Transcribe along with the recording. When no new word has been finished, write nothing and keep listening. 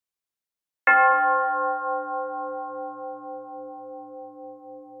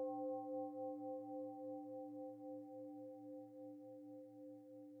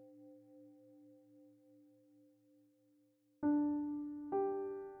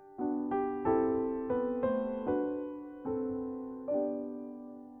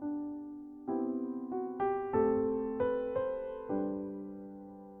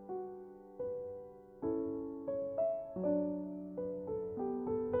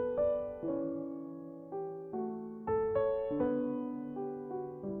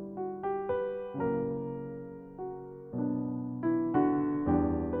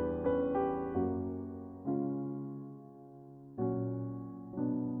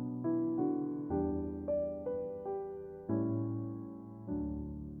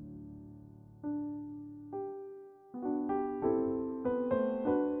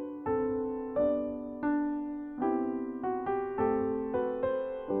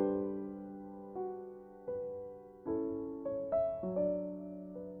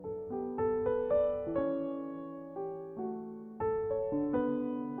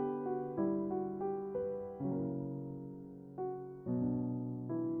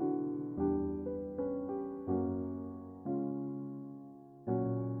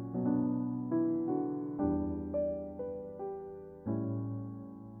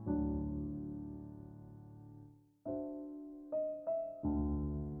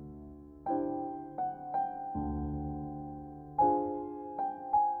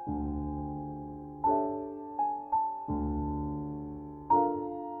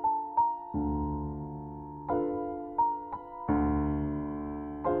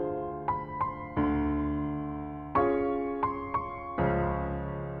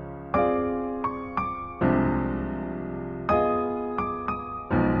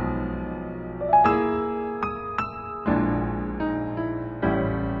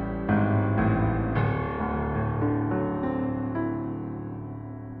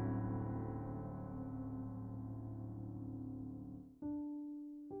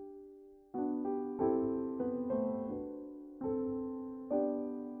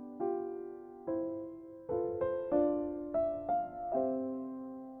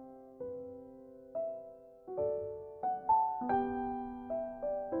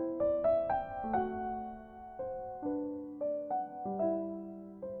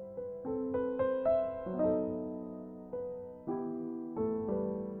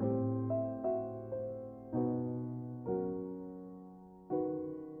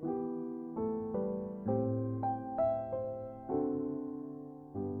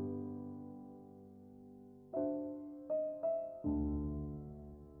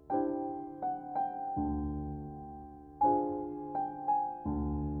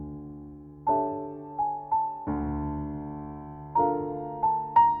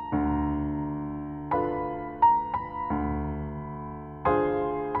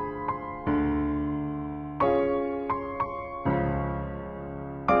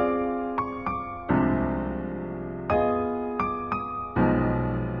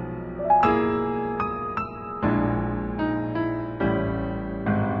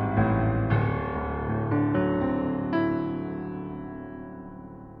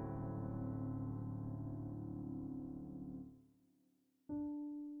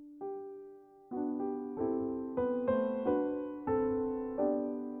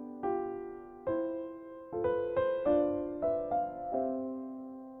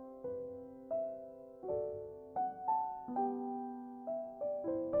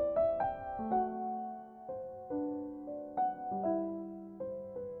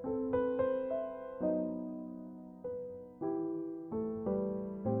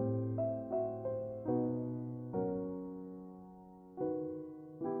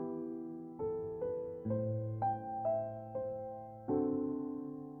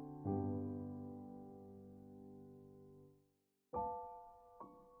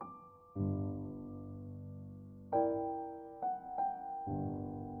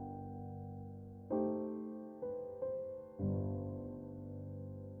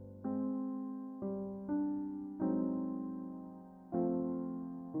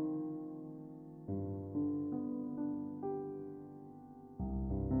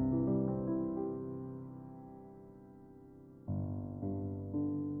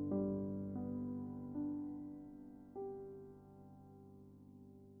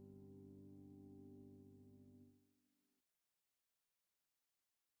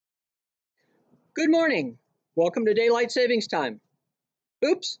Good morning. Welcome to Daylight Savings Time.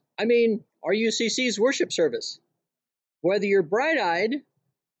 RUCC's worship service. Whether you're bright-eyed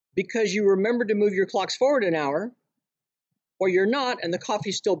because you remembered to move your clocks forward an hour, or you're not and the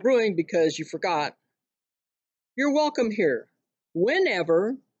coffee's still brewing because you forgot, you're welcome here,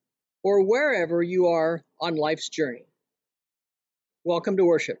 whenever or wherever you are on life's journey. Welcome to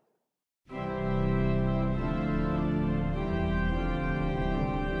worship.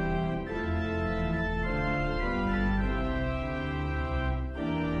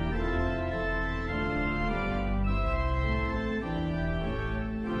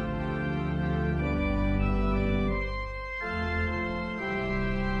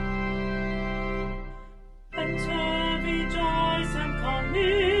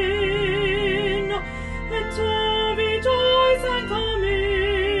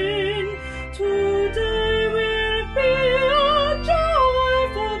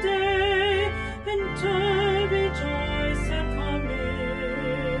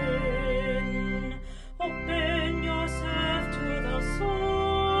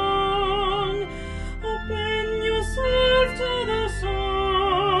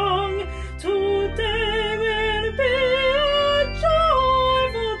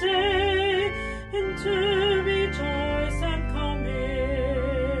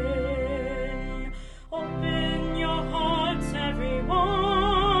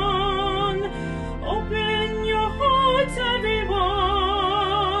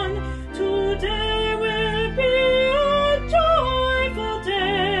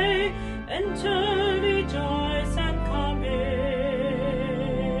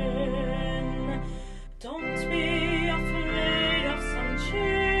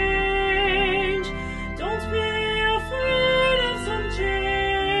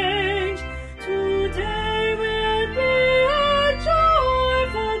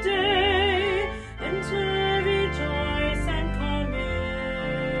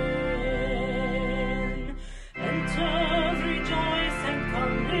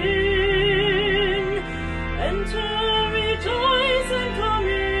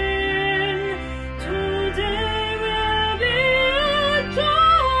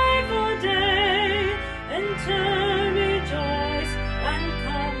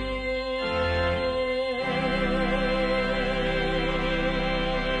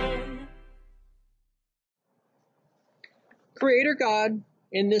 Creator God,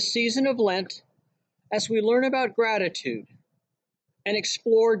 in this season of Lent, as we learn about gratitude and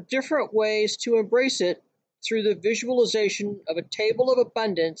explore different ways to embrace it through the visualization of a table of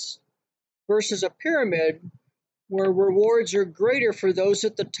abundance versus a pyramid where rewards are greater for those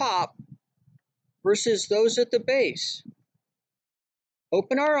at the top versus those at the base.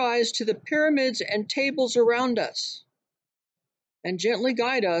 Open our eyes to the pyramids and tables around us and gently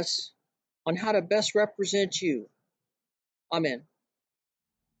guide us on how to best represent you. Amen.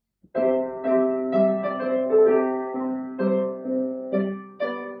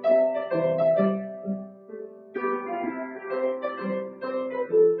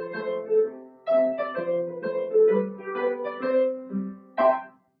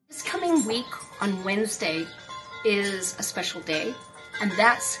 This coming week on Wednesday is a special day, and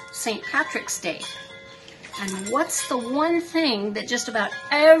that's St. Patrick's Day. And what's the one thing that just about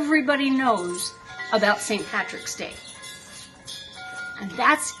everybody knows about St. Patrick's Day? And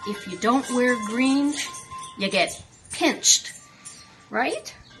that's if you don't wear green, you get pinched,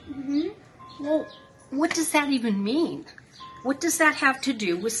 right? Mm-hmm. Well, what does that even mean? What does that have to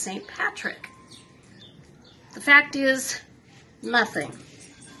do with St. Patrick? The fact is, nothing.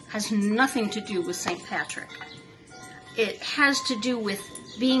 Has nothing to do with St. Patrick. It has to do with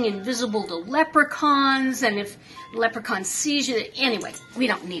being invisible to leprechauns, and if leprechaun sees you, anyway, we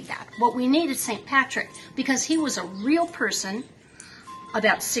don't need that. What we need is St. Patrick, because he was a real person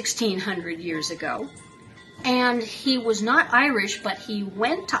about 1,600 years ago. And he was not Irish, but he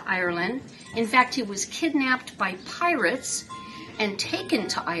went to Ireland. In fact, he was kidnapped by pirates and taken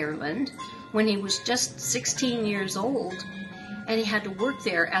to Ireland when he was just 16 years old. And he had to work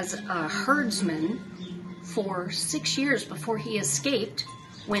there as a herdsman for 6 years before he escaped,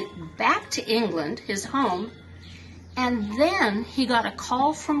 went back to England, his home, and then he got a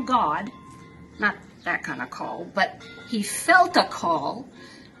call from God, not that kind of call, but he felt a call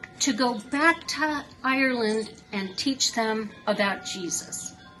to go back to Ireland and teach them about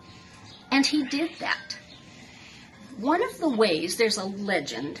Jesus. And he did that. One of the ways, there's a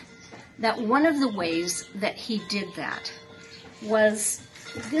legend, that one of the ways that he did that was,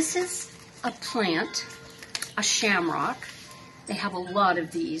 this is a plant, a shamrock. They have a lot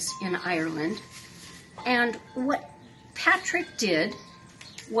of these in Ireland. And what Patrick did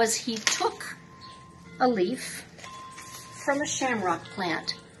was he took a leaf from a shamrock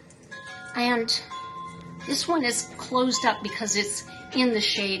plant. And this one is closed up because it's in the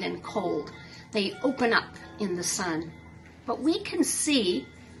shade and cold. They open up in the sun. But we can see,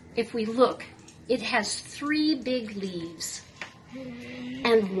 if we look, it has 3 big leaves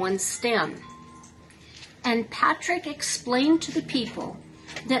and 1 stem. And Patrick explained to the people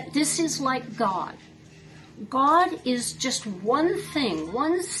that this is like God. God is just one thing,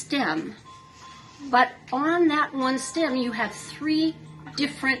 one stem, but on that one stem you have 3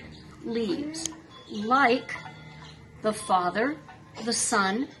 different leaves, like the Father, the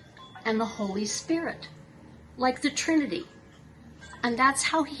Son, and the Holy Spirit, like the Trinity. And that's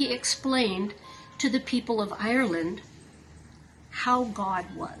how he explained to the people of Ireland how God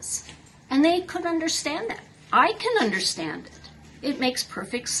was. And they could understand that. I can understand it. It makes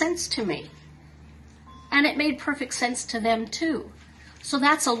perfect sense to me. And it made perfect sense to them too. So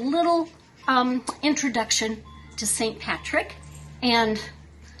that's a little introduction to St. Patrick. And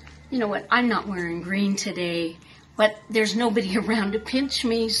you know what? I'm not wearing green today, but there's nobody around to pinch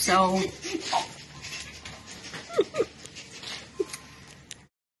me, so...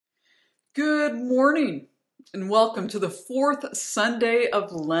 Good morning, and welcome to the 4th Sunday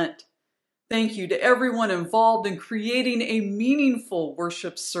of Lent. Thank you to everyone involved in creating a meaningful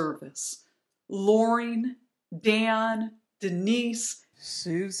worship service. Lauren, Dan, Denise,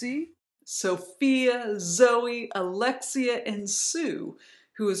 Susie, Sophia, Zoe, Alexia, and Sue,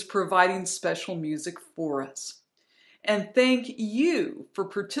 who is providing special music for us. And thank you for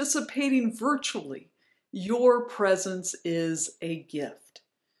participating virtually. Your presence is a gift.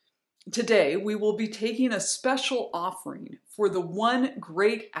 Today, we will be taking a special offering for the 1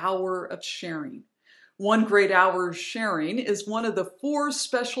 Great Hour of Sharing. 1 Great Hour of Sharing is one of the 4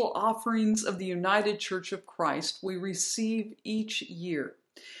 special offerings of the United Church of Christ we receive each year.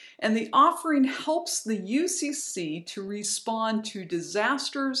 And the offering helps the UCC to respond to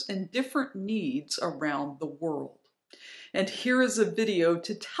disasters and different needs around the world. And here is a video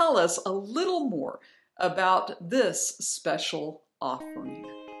to tell us a little more about this special offering.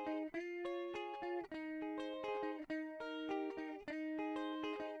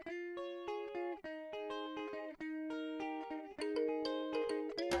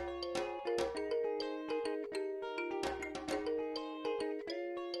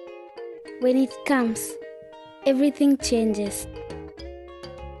 When it comes, everything changes.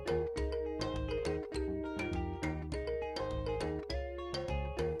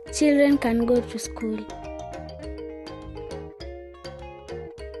 Children can go to school.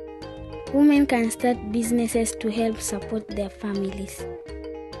 Women can start businesses to help support their families.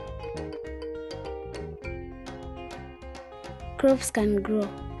 Crops can grow.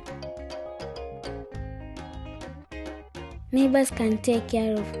 Neighbors can take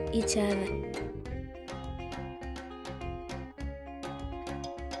care of each other.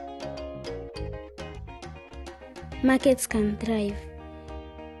 Markets can thrive.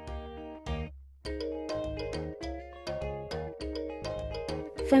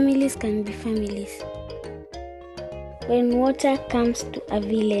 Families can be families. When water comes to a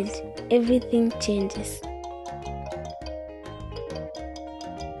village, everything changes.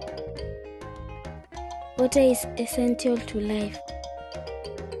 Water is essential to life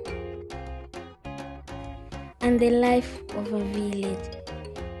and the life of a village.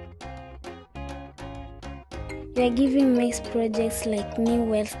 Your giving makes projects like new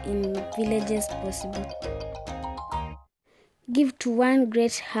wells in villages possible. Give to 1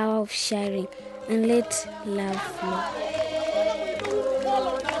 great hour of sharing and let love flow.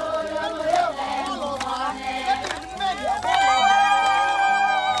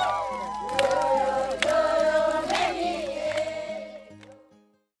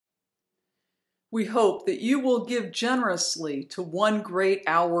 We hope that you will give generously to 1 Great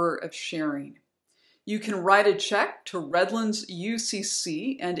Hour of Sharing. You can write a check to Redlands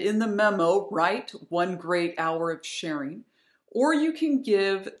UCC and in the memo write 1 Great Hour of Sharing, or you can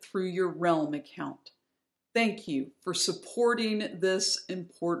give through your Realm account. Thank you for supporting this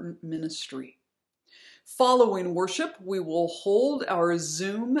important ministry. Following worship, we will hold our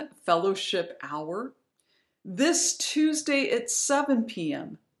Zoom Fellowship Hour. This Tuesday at 7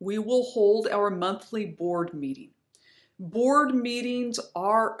 p.m., we will hold our monthly board meeting. Board meetings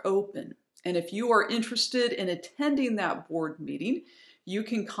are open, and if you are interested in attending that board meeting, you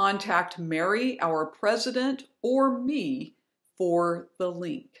can contact Mary, our president, or me for the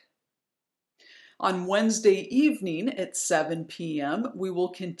link. On Wednesday evening at 7 p.m., we will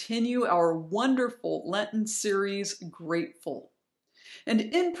continue our wonderful Lenten series, Grateful. And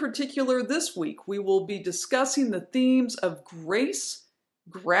in particular, this week, we will be discussing the themes of grace,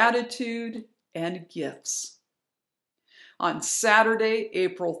 gratitude, and gifts. On Saturday,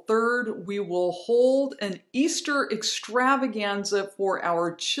 April 3rd, we will hold an Easter extravaganza for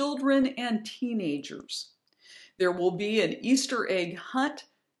our children and teenagers. There will be an Easter egg hunt,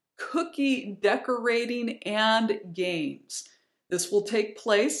 cookie decorating, and games. This will take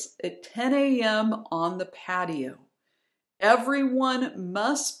place at 10 a.m. on the patio. Everyone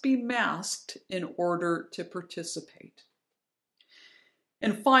must be masked in order to participate.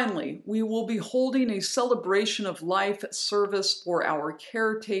 And finally, we will be holding a celebration of life service for our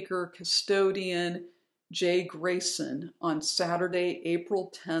caretaker custodian, Jay Grayson, on Saturday,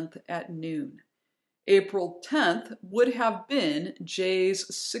 April 10th at noon. April 10th would have been Jay's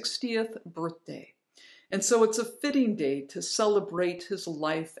 60th birthday, and so it's a fitting day to celebrate his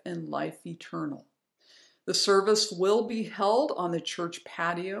life and life eternal. The service will be held on the church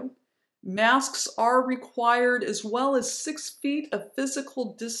patio. Masks are required, as well as 6 feet of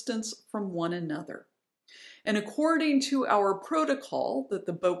physical distance from one another. And according to our protocol that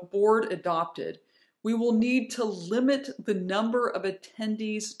the board adopted, we will need to limit the number of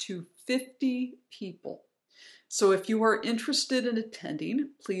attendees to 50 people. So if you are interested in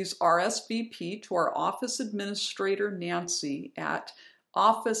attending, please RSVP to our office administrator, Nancy, at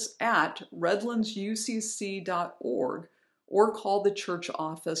office@redlandsucc.org, or call the church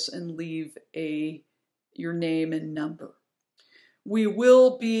office and leave your name and number. We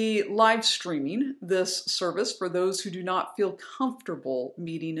will be live streaming this service for those who do not feel comfortable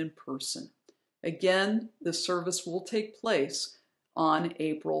meeting in person. Again, the service will take place on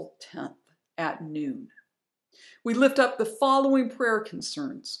April 10th at noon. We lift up the following prayer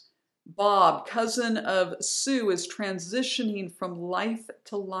concerns. Bob, cousin of Sue, is transitioning from life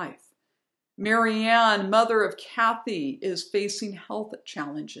to life. Marianne, mother of Kathy, is facing health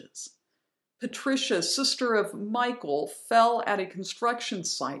challenges. Patricia, sister of Michael, fell at a construction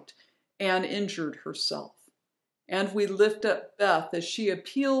site and injured herself. And we lift up Beth as she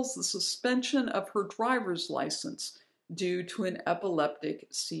appeals the suspension of her driver's license due to an epileptic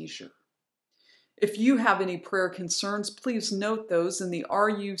seizure. If you have any prayer concerns, please note those in the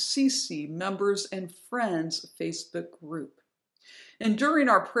RUCC Members and Friends Facebook group. And during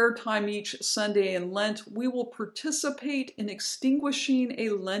our prayer time each Sunday in Lent, we will participate in extinguishing a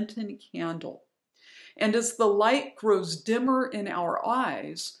Lenten candle. And as the light grows dimmer in our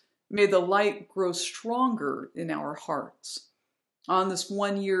eyes, may the light grow stronger in our hearts. On this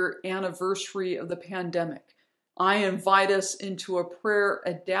 1-year anniversary of the pandemic, I invite us into a prayer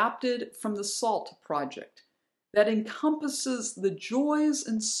adapted from the SALT Project that encompasses the joys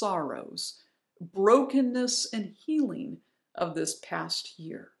and sorrows, brokenness and healing of this past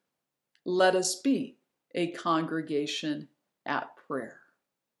year. Let us be a congregation at prayer.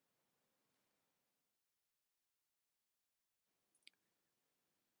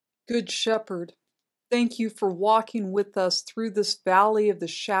 Good Shepherd, thank you for walking with us through this valley of the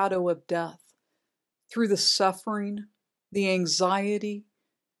shadow of death, through the suffering, the anxiety,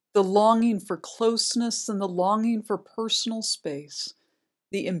 the longing for closeness and the longing for personal space,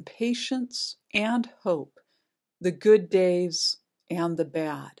 the impatience and hope, the good days and the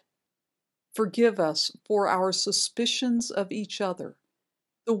bad. Forgive us for our suspicions of each other,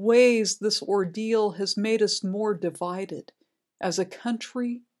 the ways this ordeal has made us more divided as a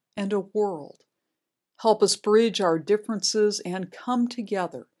country and a world. Help us bridge our differences and come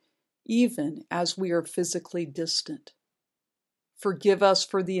together, even as we are physically distant. Forgive us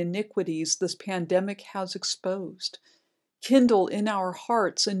for the iniquities this pandemic has exposed. Kindle in our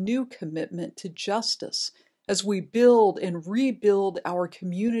hearts a new commitment to justice as we build and rebuild our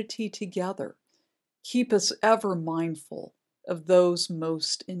community together. Keep us ever mindful of those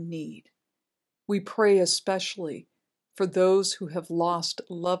most in need. We pray especially for those who have lost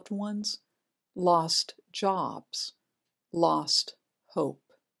loved ones, lost jobs, lost hope.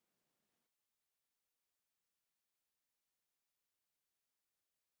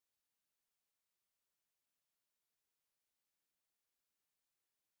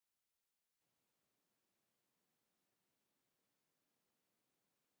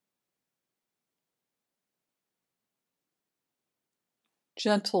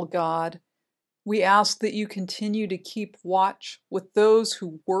 Gentle God, we ask that you continue to keep watch with those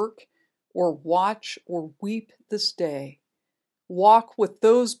who work or watch or weep this day. Walk with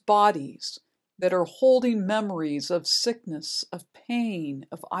those bodies that are holding memories of sickness, of pain,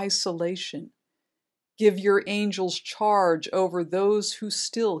 of isolation. Give your angels charge over those who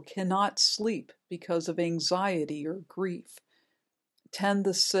still cannot sleep because of anxiety or grief. Tend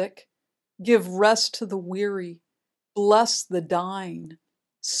the sick, give rest to the weary, bless the dying,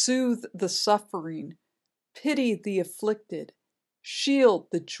 soothe the suffering, pity the afflicted, shield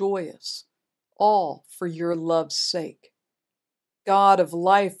the joyous, all for your love's sake. God of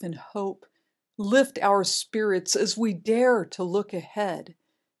life and hope, lift our spirits as we dare to look ahead,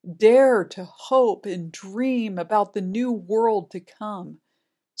 dare to hope and dream about the new world to come.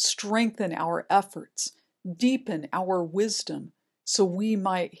 Strengthen our efforts, deepen our wisdom, so we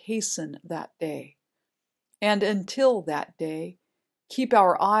might hasten that day. And until that day, keep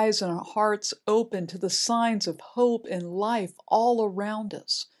our eyes and our hearts open to the signs of hope and life all around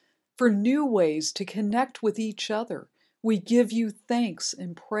us. For new ways to connect with each other, we give you thanks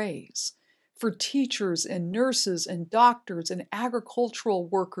and praise. For teachers and nurses and doctors and agricultural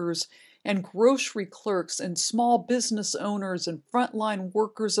workers and grocery clerks and small business owners and frontline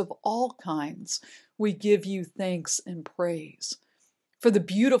workers of all kinds, we give you thanks and praise. For the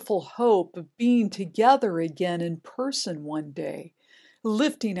beautiful hope of being together again in person one day,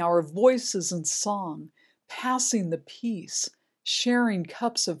 lifting our voices in song, passing the peace, sharing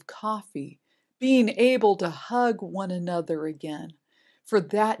cups of coffee, being able to hug one another again. For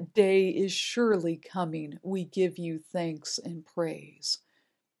that day is surely coming, we give you thanks and praise.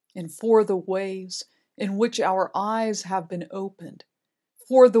 And for the ways in which our eyes have been opened,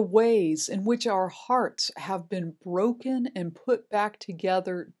 for the ways in which our hearts have been broken and put back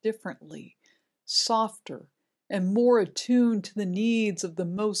together differently, softer, and more attuned to the needs of the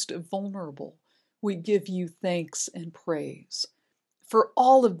most vulnerable, we give you thanks and praise. For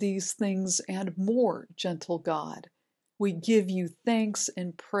all of these things and more, gentle God, we give you thanks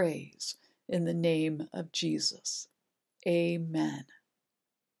and praise in the name of Jesus. Amen.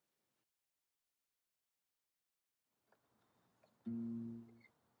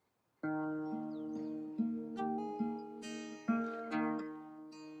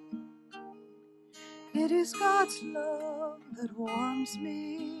 It is God's love that warms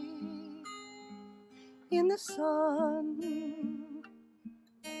me in the sun,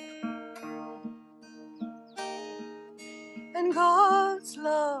 and God's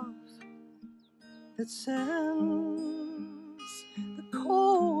love that sends the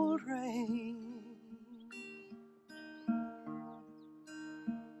cold rain.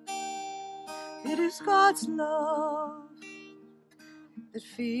 It is God's love that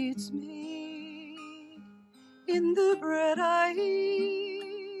feeds me in the bread I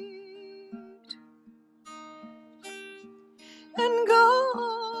eat, and God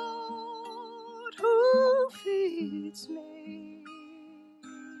who feeds me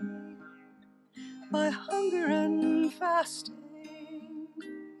by hunger and fasting.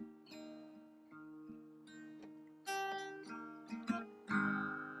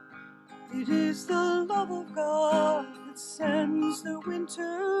 It is the love of God that sends the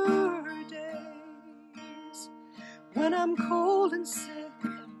winter days when I'm cold and sick,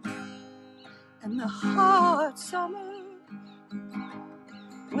 and the hot summer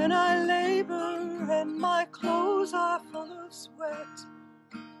when I labor and my clothes are full of sweat.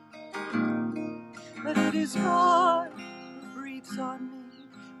 But it is God who breathes on me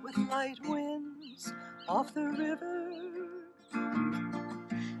with light winds off the river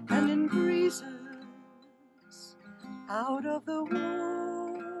and in breezes out of the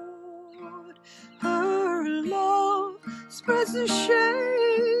wood. Her love spreads the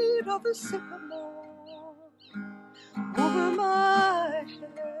shade of the sycamore over my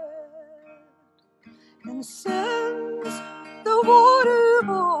head and sends the water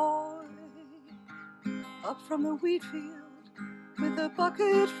boy up from the wheat field with a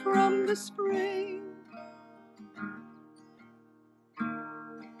bucket from the spring.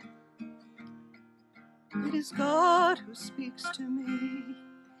 It is God who speaks to me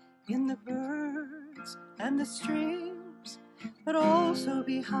in the birds and the streams, but also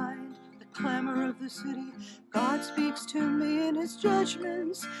behind the clamor of the city. God speaks to me in his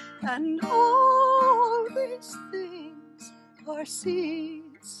judgments, and all these things are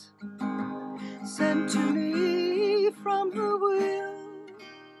seeds sent to me from her will.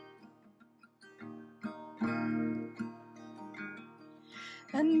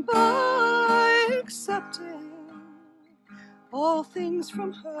 And by accepting all things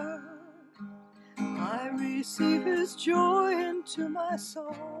from her, I receive his joy into my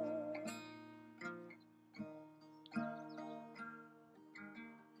soul.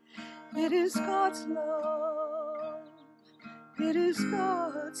 It is God's love, it is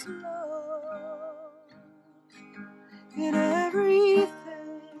God's love in everything.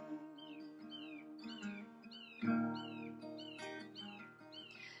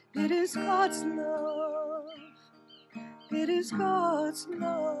 It is God's love, it is God's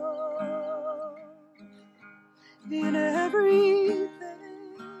love in everything.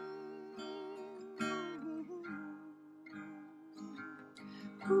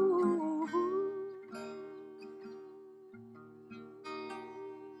 Ooh.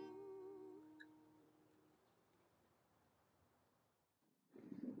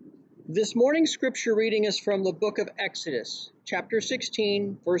 This morning's scripture reading is from the book of Exodus, chapter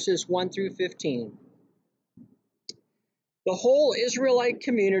 16, verses 1 through 15. The whole Israelite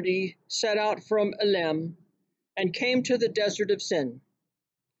community set out from Elim and came to the desert of Sin,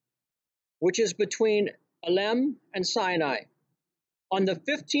 which is between Elim and Sinai. On the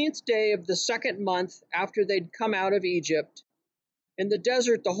 15th day of the second month after they'd come out of Egypt, in the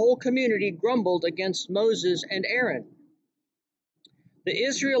desert the whole community grumbled against Moses and Aaron. The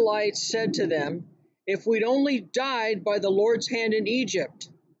Israelites said to them, "If we'd only died by the Lord's hand in Egypt.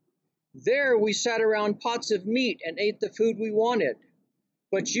 There we sat around pots of meat and ate the food we wanted.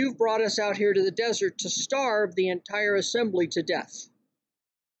 But you've brought us out here to the desert to starve the entire assembly to death."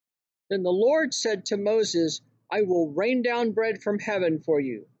 Then the Lord said to Moses, "I will rain down bread from heaven for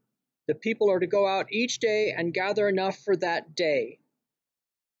you. The people are to go out each day and gather enough for that day.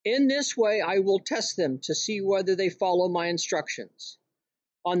 In this way I will test them to see whether they follow my instructions.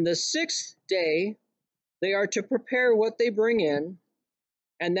 On the 6th day, they are to prepare what they bring in,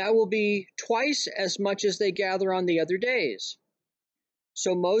 and that will be twice as much as they gather on the other days."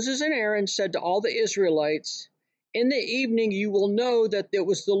 So Moses and Aaron said to all the Israelites, "In the evening you will know that it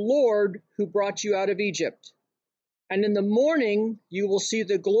was the Lord who brought you out of Egypt. And in the morning you will see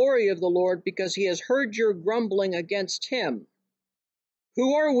the glory of the Lord, because he has heard your grumbling against him.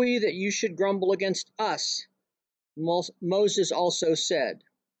 Who are we that you should grumble against us?" Moses also said,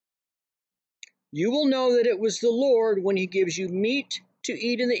 "You will know that it was the Lord when he gives you meat to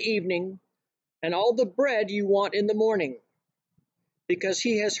eat in the evening and all the bread you want in the morning, because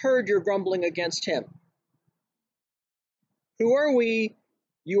he has heard your grumbling against him. Who are we?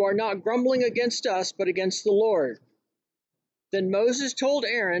 You are not grumbling against us, but against the Lord." Then Moses told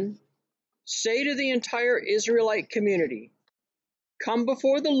Aaron, "Say to the entire Israelite community, 'Come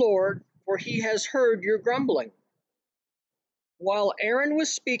before the Lord, for he has heard your grumbling.'" While Aaron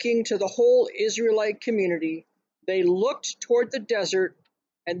was speaking to the whole Israelite community, they looked toward the desert,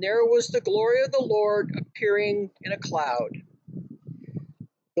 and there was the glory of the Lord appearing in a cloud.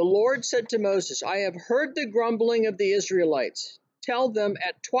 The Lord said to Moses, "I have heard the grumbling of the Israelites. Tell them,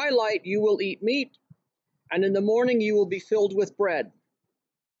 at twilight you will eat meat, and in the morning you will be filled with bread.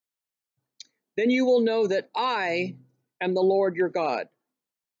 Then you will know that I am the Lord your God."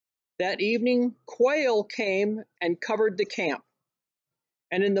 That evening, quail came and covered the camp,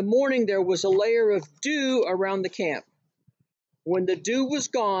 and in the morning there was a layer of dew around the camp. When the dew was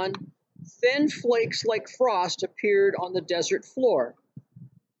gone, thin flakes like frost appeared on the desert floor.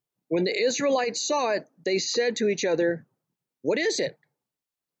 When the Israelites saw it, they said to each other, "What is it?"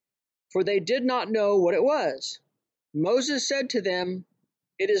 For they did not know what it was. Moses said to them,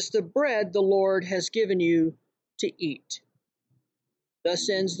 "It is the bread the Lord has given you to eat." Thus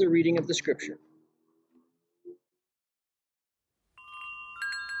ends the reading of the scripture.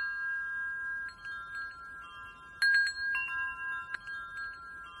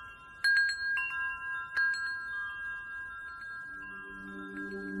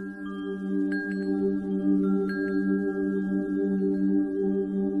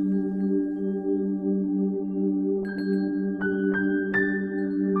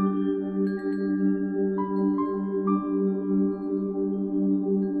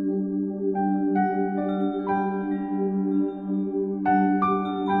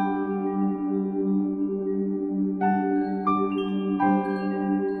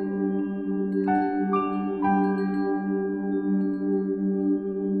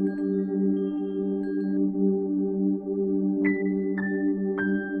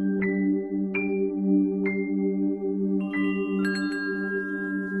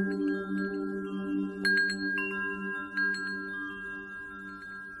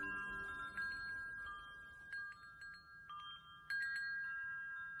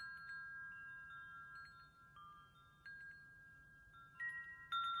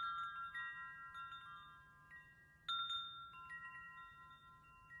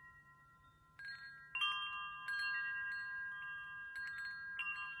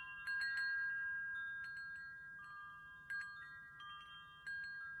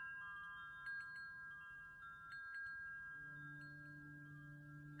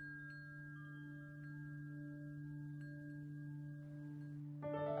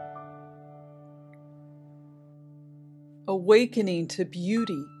 Awakening to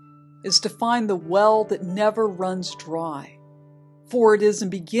beauty is to find the well that never runs dry, for it is in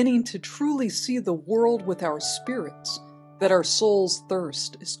beginning to truly see the world with our spirits that our soul's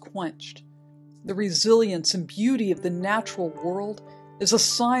thirst is quenched. The resilience and beauty of the natural world is a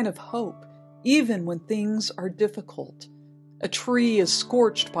sign of hope, even when things are difficult. A tree is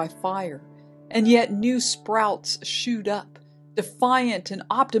scorched by fire, and yet new sprouts shoot up, defiant and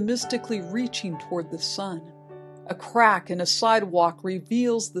optimistically reaching toward the sun. A crack in a sidewalk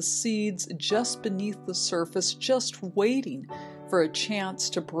reveals the seeds just beneath the surface, just waiting for a chance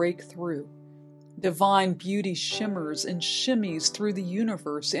to break through. Divine beauty shimmers and shimmies through the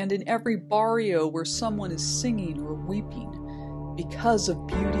universe and in every barrio where someone is singing or weeping. Because of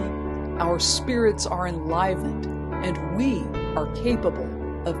beauty, our spirits are enlivened and we are capable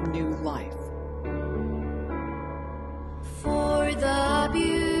of new life. For the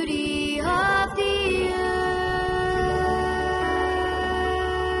beauty of the earth,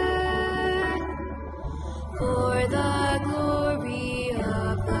 for the glory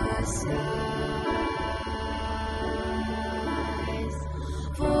of the skies,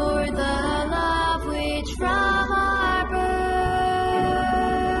 for the love which from our birth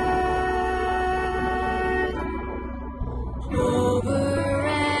over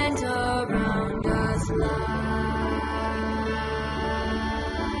and around us lies.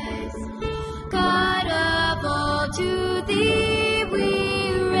 God of all, to thee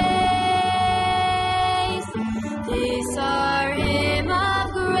we raise this our hymn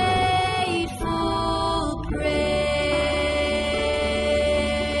of grateful praise.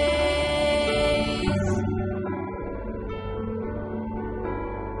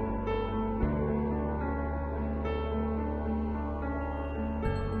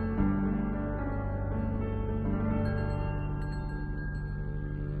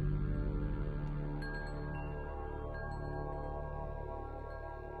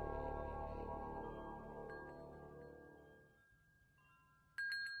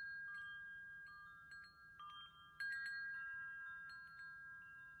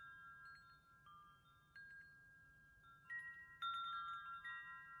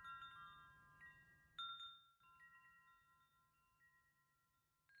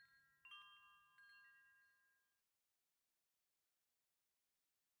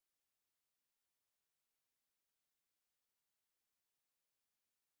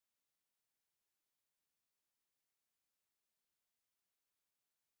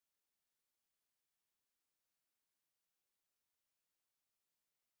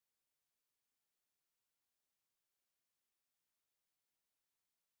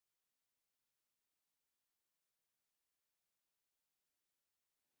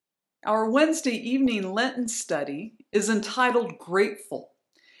 Our Wednesday evening Lenten study is entitled Grateful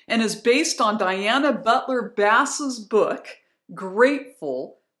and is based on Diana Butler Bass's book,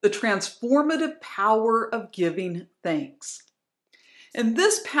 Grateful, The Transformative Power of Giving Thanks. And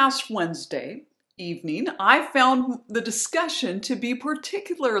this past Wednesday evening, I found the discussion to be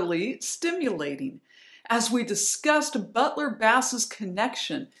particularly stimulating as we discussed Butler Bass's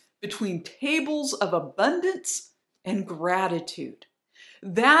connection between tables of abundance and gratitude.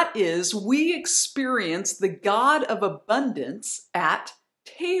 That is, we experience the God of abundance at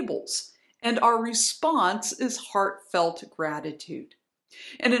tables, and our response is heartfelt gratitude.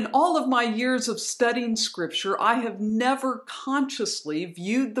 And in all of my years of studying Scripture, I have never consciously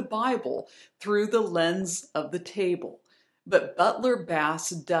viewed the Bible through the lens of the table. But Butler Bass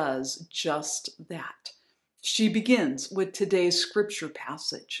does just that. She begins with today's Scripture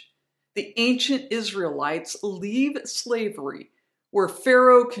passage. The ancient Israelites leave slavery where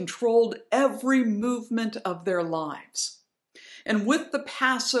Pharaoh controlled every movement of their lives. And with the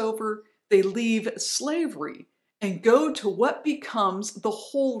Passover, they leave slavery and go to what becomes the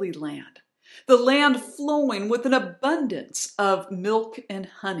Holy Land, the land flowing with an abundance of milk and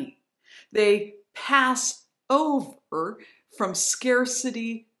honey. They pass over from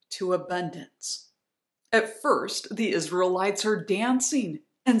scarcity to abundance. At first, the Israelites are dancing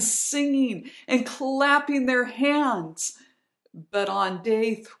and singing and clapping their hands. But on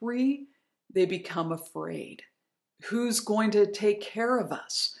day 3, they become afraid. Who's going to take care of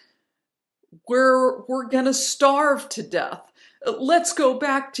us? We're going to starve to death. Let's go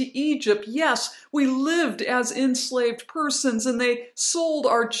back to Egypt. Yes, we lived as enslaved persons and they sold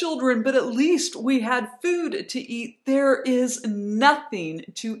our children, but at least we had food to eat. There is nothing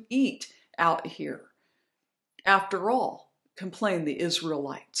to eat out here. After all, complain the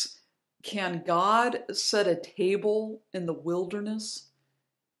Israelites, can God set a table in the wilderness?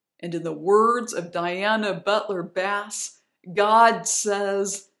 And in the words of Diana Butler Bass, God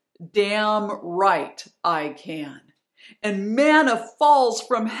says, damn right I can. And manna falls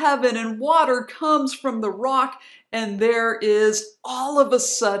from heaven and water comes from the rock, and there is all of a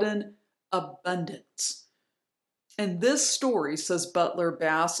sudden abundance. And this story, says Butler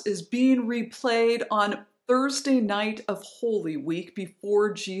Bass, is being replayed on Thursday night of Holy Week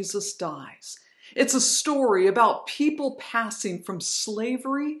before Jesus dies. It's a story about people passing from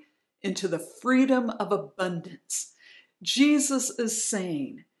slavery into the freedom of abundance. Jesus is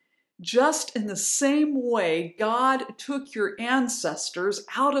saying, just in the same way God took your ancestors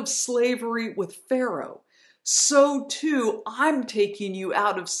out of slavery with Pharaoh, so too I'm taking you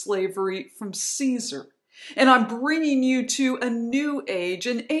out of slavery from Caesar. And I'm bringing you to a new age,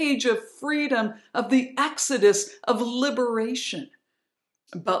 an age of freedom, of the exodus, of liberation.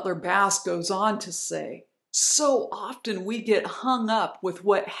 Butler Bass goes on to say, so often we get hung up with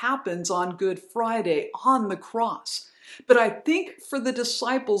what happens on Good Friday on the cross. But I think for the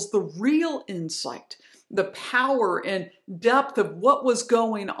disciples, the real insight, the power and depth of what was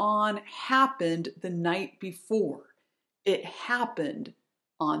going on happened the night before. It happened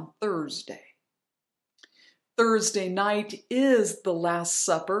on Thursday. Thursday night is the Last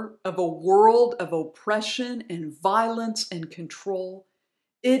Supper of a world of oppression and violence and control.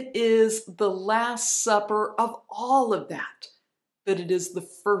 It is the Last Supper of all of that, but it is the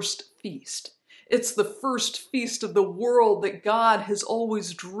first feast. It's the first feast of the world that God has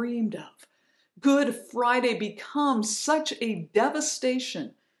always dreamed of. Good Friday becomes such a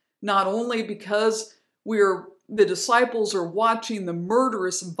devastation, not only because the disciples are watching the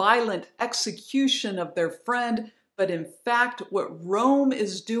murderous, violent execution of their friend, but in fact, what Rome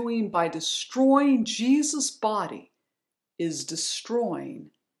is doing by destroying Jesus' body is destroying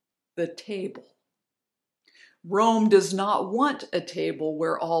the table. Rome does not want a table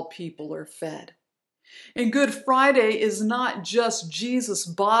where all people are fed. And Good Friday is not just Jesus'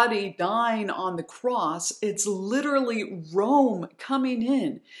 body dying on the cross. It's literally Rome coming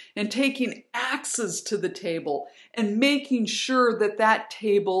in and taking axes to the table and making sure that that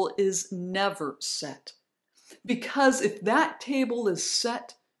table is never set. Because if that table is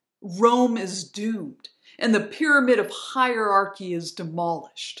set, Rome is doomed and the pyramid of hierarchy is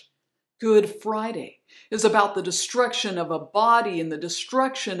demolished. Good Friday is about the destruction of a body and the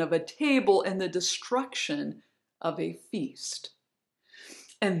destruction of a table and the destruction of a feast.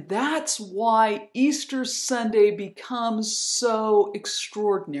 And that's why Easter Sunday becomes so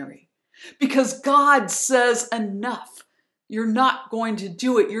extraordinary. Because God says enough. You're not going to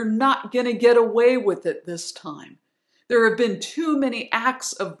do it. You're not going to get away with it this time. There have been too many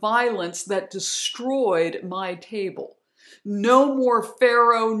acts of violence that destroyed my table. No more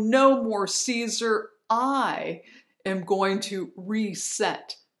Pharaoh, no more Caesar. I am going to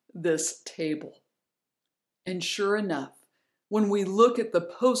reset this table. And sure enough, when we look at the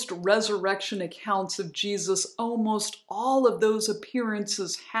post-resurrection accounts of Jesus, almost all of those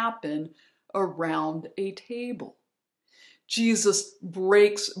appearances happen around a table. Jesus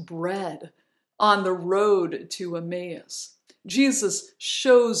breaks bread on the road to Emmaus. Jesus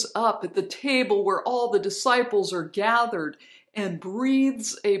shows up at the table where all the disciples are gathered and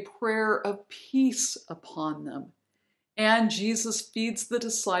breathes a prayer of peace upon them. And Jesus feeds the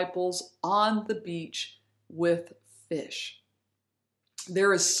disciples on the beach with fish.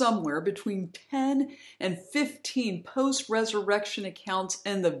 There is somewhere between 10 and 15 post-resurrection accounts,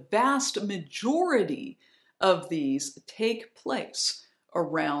 and the vast majority of these take place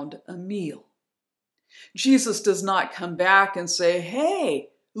around a meal. Jesus does not come back and say, hey,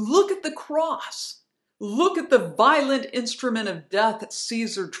 look at the cross. Look at the violent instrument of death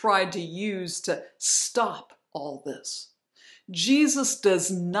Caesar tried to use to stop all this. Jesus does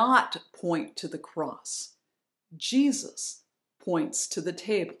not point to the cross. Jesus points to the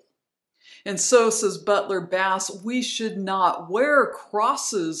table. And so, says Butler Bass, we should not wear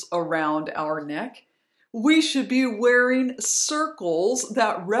crosses around our neck. We should be wearing circles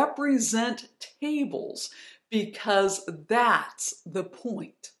that represent tables, because that's the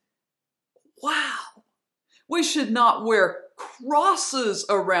point. Wow! We should not wear crosses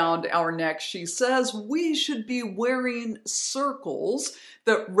around our neck, she says. We should be wearing circles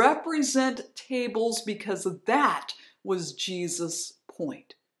that represent tables, because that was Jesus'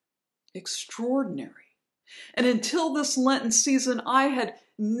 point. Extraordinary. And until this Lenten season, I had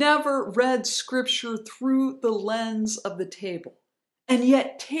never read Scripture through the lens of the table. And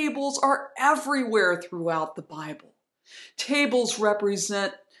yet tables are everywhere throughout the Bible. Tables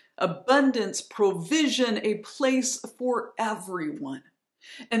represent abundance, provision, a place for everyone.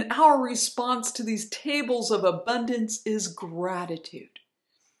 And our response to these tables of abundance is gratitude.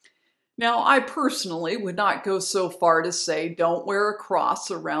 Now, I personally would not go so far to say don't wear a cross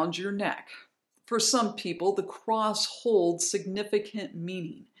around your neck. For some people, the cross holds significant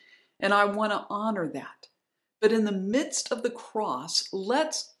meaning, and I want to honor that. But in the midst of the cross,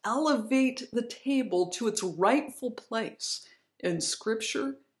 let's elevate the table to its rightful place in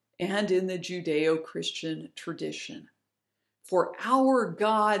Scripture and in the Judeo-Christian tradition. For our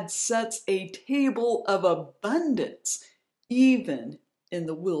God sets a table of abundance, even in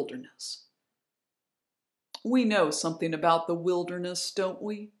the wilderness. We know something about the wilderness, don't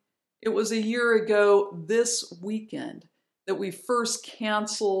we? It was a year ago this weekend that we first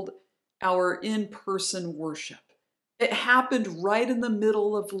canceled our in-person worship. It happened right in the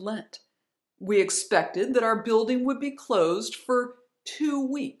middle of Lent. We expected that our building would be closed for 2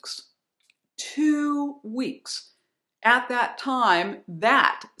 weeks. 2 weeks. At that time,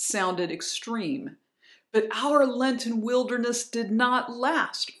 that sounded extreme. But our Lenten wilderness did not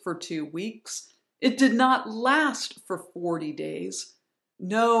last for 2 weeks. It did not last for 40 days.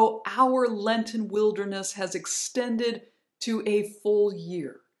 No, our Lenten wilderness has extended to a full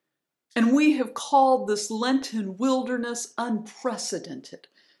year. And we have called this Lenten wilderness unprecedented.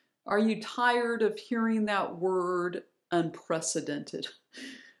 Are you tired of hearing that word, unprecedented?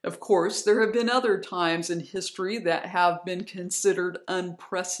 Of course, there have been other times in history that have been considered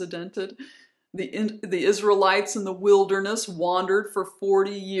unprecedented. The Israelites in the wilderness wandered for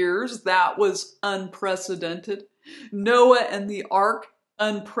 40 years. That was unprecedented. Noah and the ark,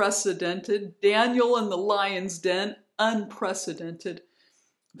 unprecedented. Daniel in the lion's den, unprecedented.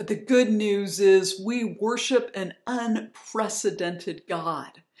 But the good news is we worship an unprecedented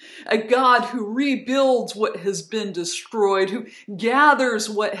God. A God who rebuilds what has been destroyed, who gathers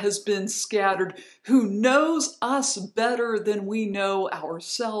what has been scattered, who knows us better than we know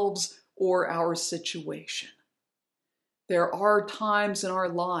ourselves or our situation. There are times in our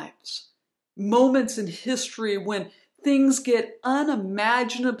lives, moments in history when things get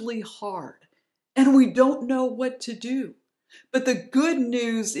unimaginably hard and we don't know what to do. But the good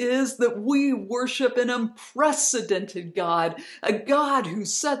news is that we worship an unprecedented God, a God who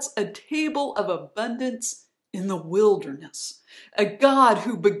sets a table of abundance in the wilderness, a God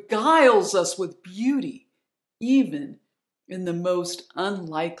who beguiles us with beauty, even in the most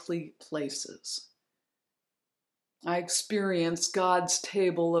unlikely places. I experience God's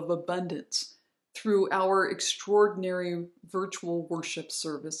table of abundance through our extraordinary virtual worship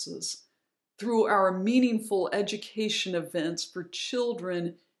services, through our meaningful education events for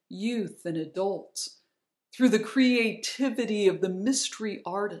children, youth, and adults, through the creativity of the mystery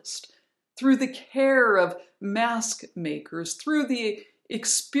artist, through the care of mask makers, through the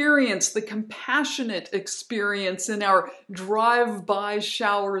experience, the compassionate experience in our drive-by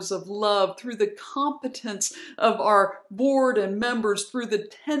showers of love, through the competence of our board and members, through the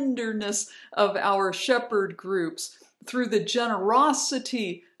tenderness of our shepherd groups, through the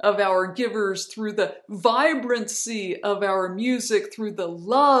generosity of our givers, through the vibrancy of our music, through the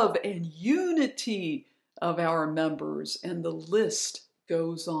love and unity of our members, and the list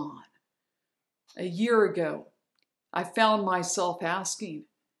goes on. A year ago, I found myself asking,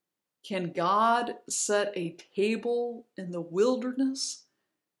 can God set a table in the wilderness?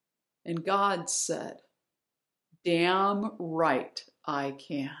 And God said, damn right I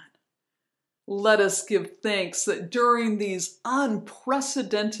can. Let us give thanks that during these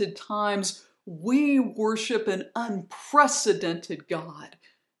unprecedented times, we worship an unprecedented God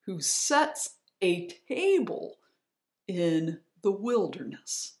who sets a table in the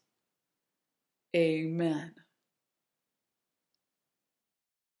wilderness. Amen.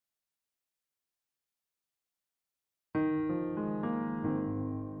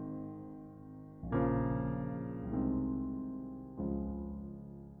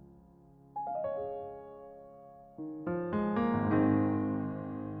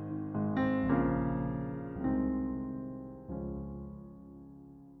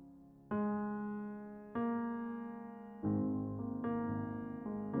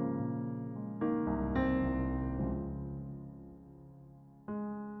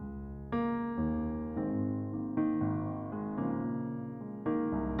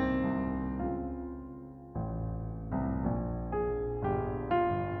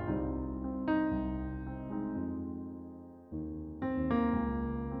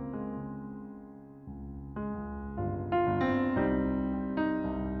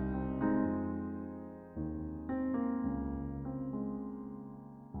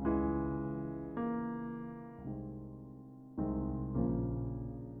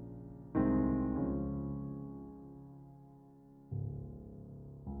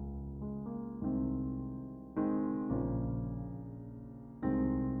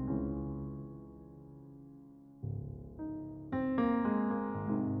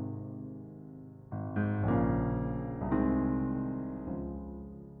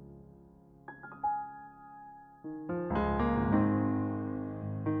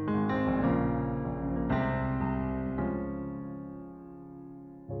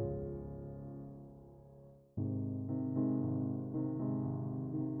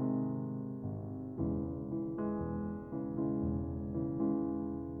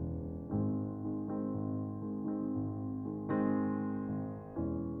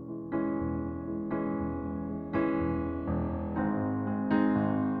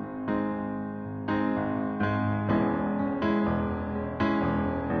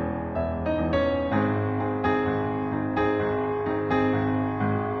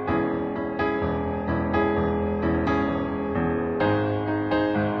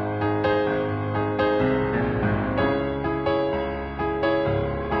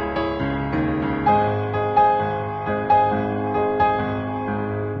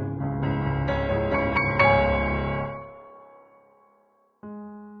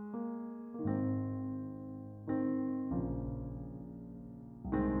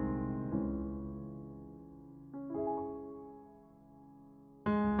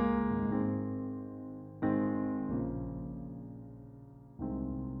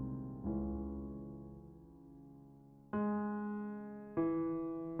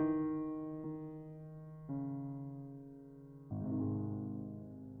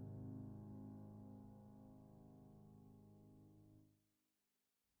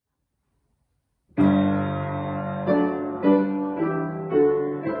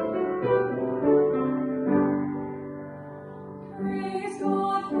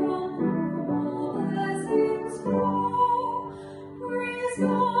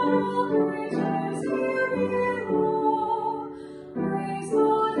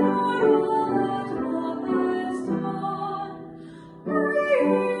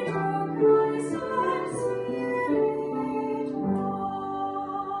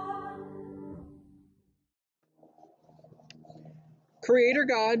 Creator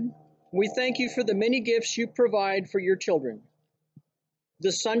God, we thank you for the many gifts you provide for your children.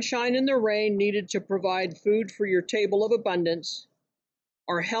 The sunshine and the rain needed to provide food for your table of abundance,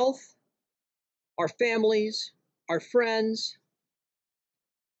 our health, our families, our friends.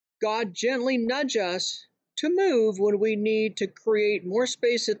 God, gently nudge us to move when we need to create more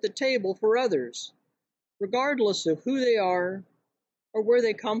space at the table for others, regardless of who they are or where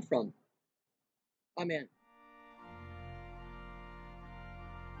they come from. Amen.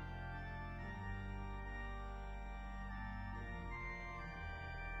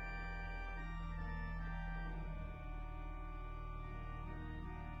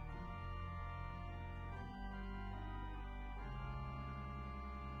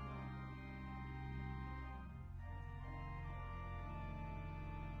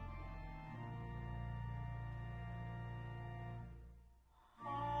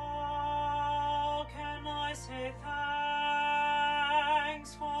 How can I say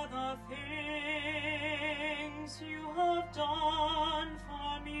thanks for the things you have done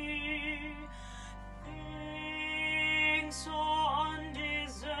for me? Things so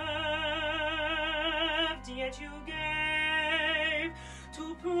undeserved, yet you gave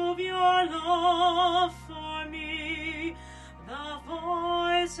to prove your love for me. The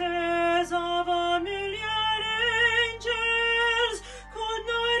voices of a million angels could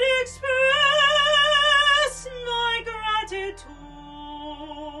not express my gratitude.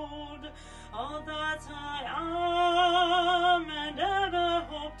 All that I am and ever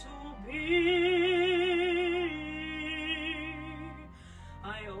hope to be,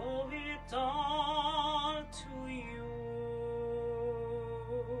 I owe it all to you.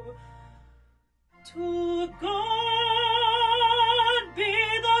 To God be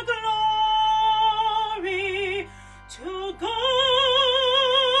the glory, to God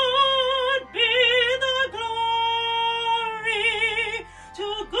be the glory,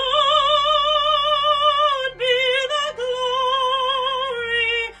 to God be the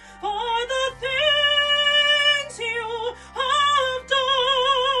glory for the things you have done.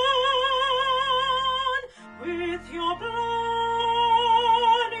 With your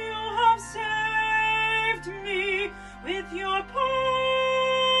blood you have saved me, with your power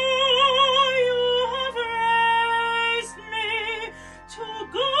you have raised me. To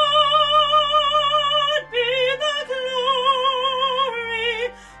God be the glory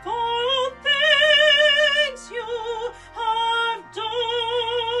for all things you have done.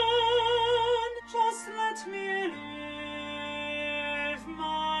 Just let me live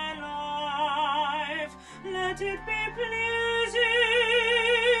my life, let it be pleasing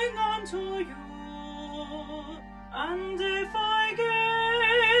unto you. And if I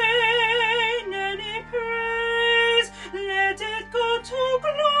gain any praise, let it go to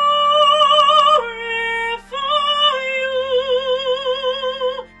glorify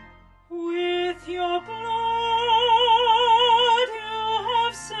you. With your blood you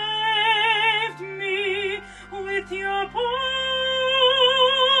have saved me, with your power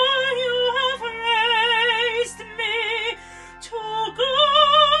you have raised me. To God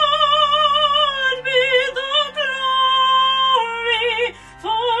be the glory for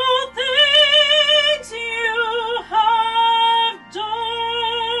all things you have done.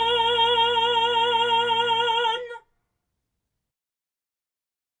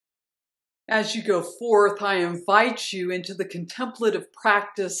 As you go forth, I invite you into the contemplative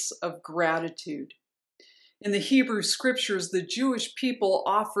practice of gratitude. In the Hebrew scriptures, the Jewish people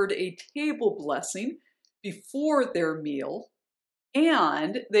offered a table blessing before their meal,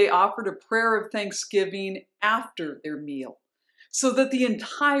 and they offered a prayer of thanksgiving after their meal, so that the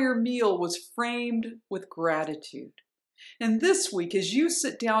entire meal was framed with gratitude. And this week, as you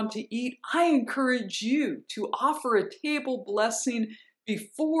sit down to eat, I encourage you to offer a table blessing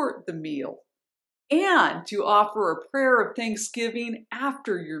before the meal and to offer a prayer of thanksgiving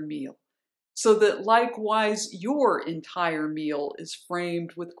after your meal, so that likewise your entire meal is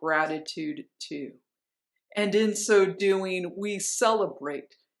framed with gratitude too. And in so doing, we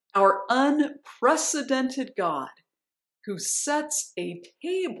celebrate our unprecedented God who sets a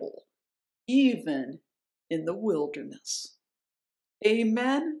table even in the wilderness.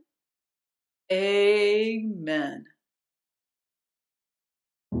 Amen. Amen.